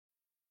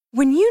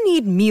When you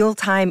need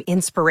mealtime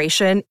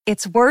inspiration,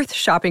 it's worth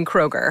shopping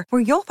Kroger,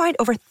 where you'll find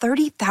over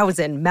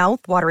 30,000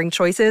 mouth-watering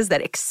choices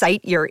that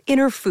excite your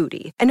inner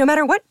foodie. And no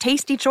matter what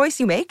tasty choice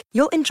you make,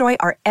 you'll enjoy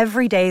our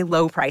everyday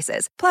low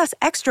prices, plus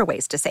extra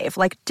ways to save,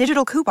 like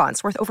digital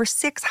coupons worth over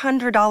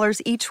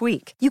 $600 each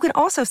week. You can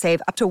also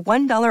save up to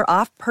 $1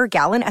 off per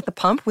gallon at the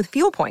pump with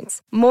fuel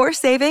points. More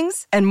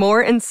savings and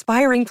more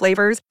inspiring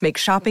flavors make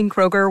shopping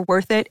Kroger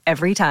worth it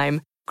every time.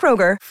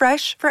 Kroger,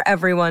 fresh for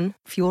everyone.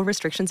 Fuel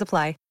restrictions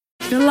apply.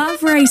 The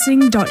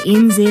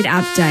loveracing.nz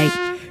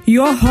update.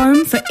 Your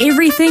home for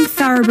everything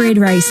thoroughbred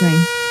racing.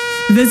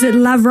 Visit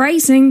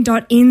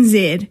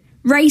loveracing.nz.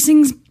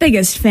 Racing's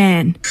biggest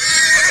fan.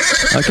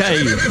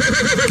 Okay,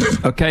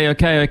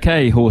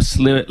 horse.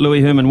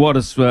 Louis Herman-Watt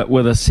is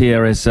with us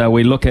here as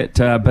we look at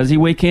a busy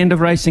weekend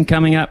of racing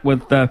coming up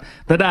with the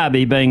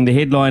Derby being the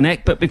headline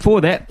act. But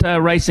before that,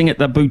 racing at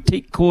the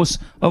boutique course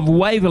of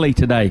Waverley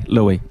today,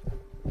 Louis.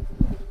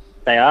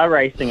 They are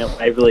racing at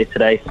Waverley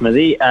today,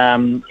 Smithy.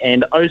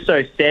 And Oh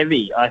So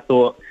Savvy, I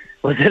thought,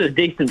 was at a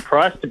decent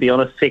price, to be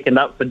honest, second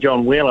up for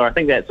John Wheeler. I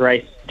think that's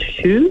race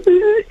 2.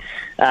 2.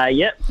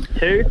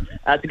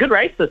 It's a good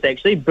race, this,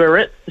 actually.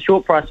 Burritt's the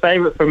short price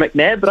favourite for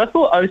McNabb, but I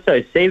thought Oh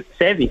So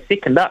Savvy,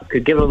 second up,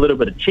 could give a little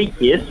bit of cheek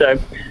here. So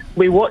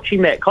we're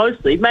watching that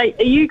closely. Mate,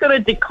 are you going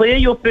to declare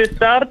your first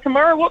starter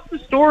tomorrow? What's the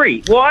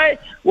story? Why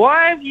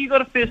have you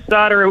got a first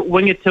starter at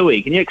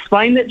Wingatui? Can you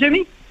explain that,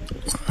 Jimmy?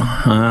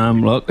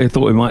 Look, I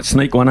thought we might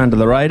sneak one under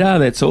the radar,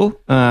 that's all.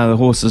 The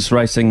horse is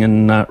racing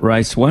in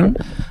race 1.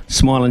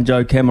 Smiling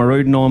Joe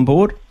Cameroon on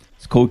board.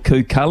 It's called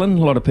Coo Cullen.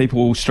 A lot of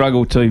people will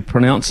struggle to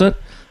pronounce it.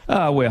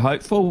 We're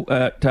hopeful.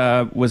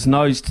 It was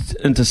nosed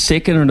into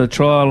second in a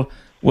trial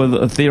with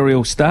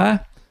Ethereal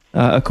Star.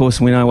 Of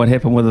course, we know what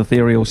happened with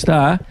Ethereal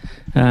Star.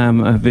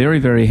 A very,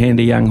 very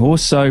handy young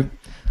horse. So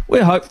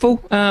we're hopeful.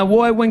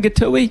 Why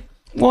Wingatui?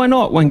 Why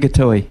not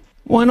Wingatui?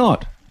 Why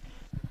not?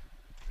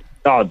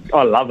 Oh,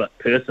 I love it,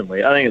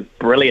 personally. I think it's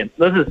brilliant.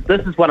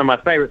 This is one of my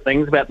favourite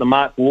things about the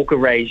Mark Walker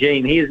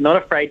regime. He is not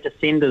afraid to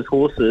send his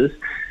horses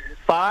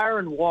far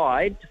and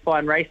wide to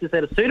find races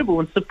that are suitable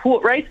and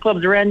support race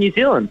clubs around New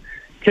Zealand.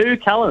 Coo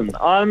Cullen.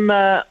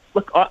 I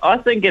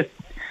think if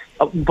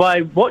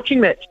by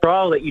watching that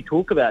trial that you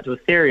talk about to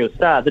Ethereal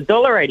Star, the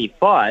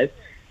 $1.85,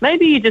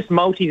 maybe you just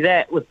multi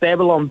that with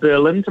Babylon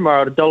Berlin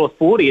tomorrow at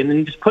 $1.40 and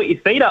then just put your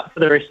feet up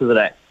for the rest of the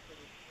day.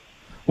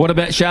 What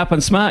about Sharp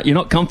and Smart? You're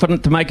not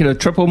confident to make it a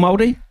triple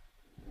multi?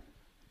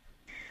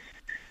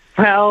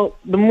 Well,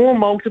 the more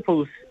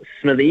multiples,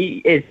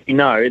 Smithy, as you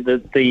know,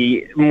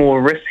 the more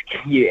risk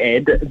you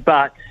add.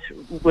 But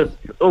with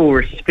all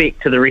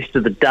respect to the rest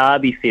of the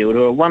Derby field,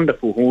 who are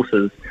wonderful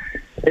horses,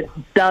 it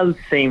does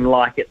seem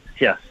like it's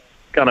just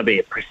going to be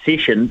a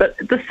procession. But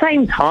at the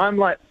same time,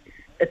 like,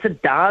 it's a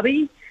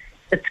Derby,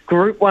 it's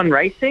Group 1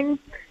 racing,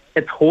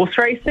 it's horse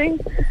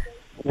racing.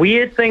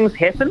 Weird things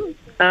happen.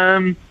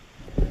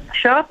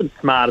 Sharp and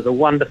Smart is a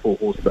wonderful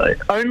horse, though.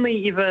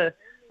 Only ever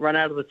run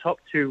out of the top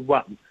 2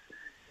 once.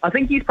 I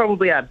think he's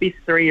probably our best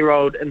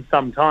 3-year-old in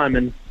some time,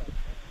 and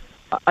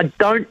I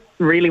don't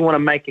really want to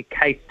make a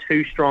case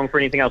too strong for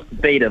anything else to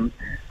beat him,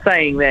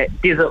 saying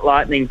that Desert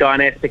Lightning,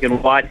 Dynastic and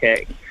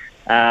Whitehack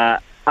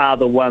are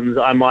the ones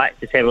I might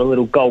just have a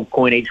little gold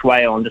coin each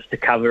way on just to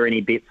cover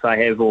any bets I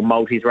have or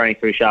multis running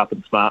through Sharp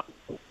and Smart.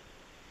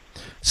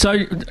 So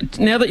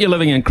now that you're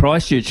living in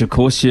Christchurch, of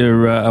course,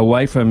 you're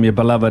away from your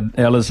beloved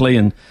Ellerslie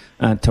and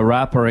Te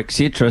Rapa,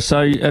 etc.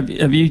 So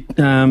have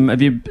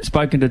you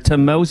spoken to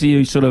Tim Mills? Are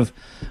you sort of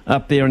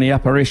up there in the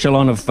upper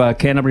echelon of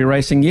Canterbury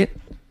racing yet?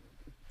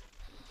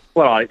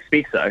 Well, I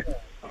expect so.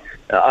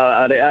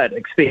 I'd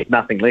expect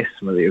nothing less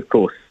from you, of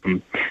course.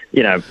 I'm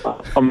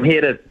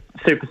here to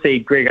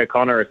supersede Greg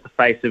O'Connor as the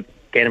face of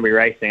Canterbury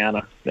racing, aren't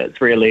I?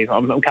 That's really,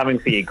 I'm coming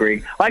for you,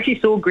 Greg. I actually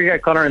saw Greg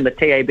O'Connor in the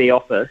TAB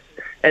office.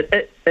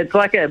 It's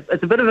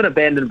a bit of an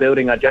abandoned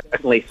building, I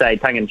jokingly say,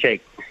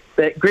 tongue-in-cheek.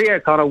 But Greg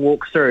O'Connor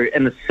walks through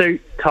in the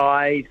suit,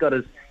 tie,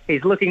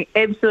 he's looking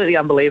absolutely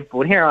unbelievable.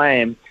 And here I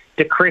am,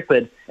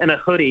 decrepit, in a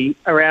hoodie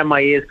around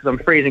my ears because I'm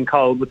freezing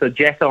cold with a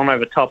jacket on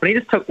over top. And he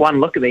just took one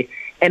look at me.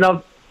 And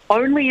I've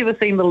only ever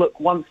seen the look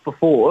once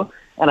before.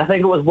 And I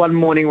think it was one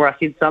morning where I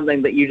said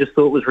something that you just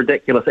thought was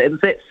ridiculous.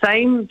 It's that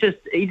same,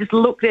 he just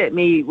looked at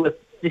me with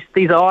just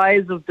these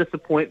eyes of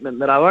disappointment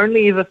that I've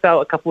only ever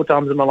felt a couple of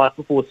times in my life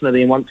before,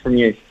 Smithy, and once from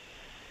you.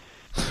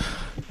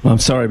 Well, I'm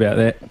sorry about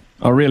that.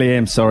 I really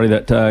am sorry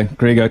that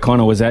Greg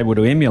O'Connor was able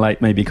to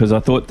emulate me, because I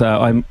thought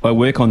I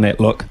work on that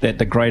look, that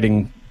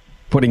degrading,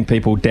 putting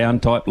people down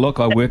type look.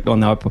 I worked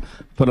on that. I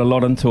put a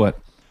lot into it.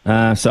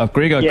 So if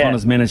Greg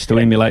O'Connor's managed to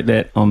emulate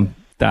that, I'm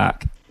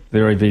dark.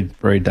 Very, very,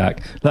 very dark.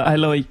 Hey,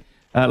 Louis,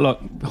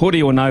 look,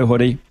 hoodie or no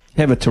hoodie,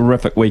 have a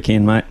terrific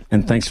weekend, mate.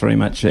 And thanks very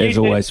much, as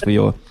always, for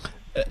your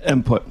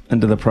input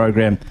into the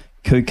program.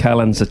 Coo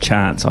Cullen's a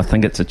chance. I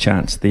think it's a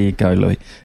chance. There you go, Louis.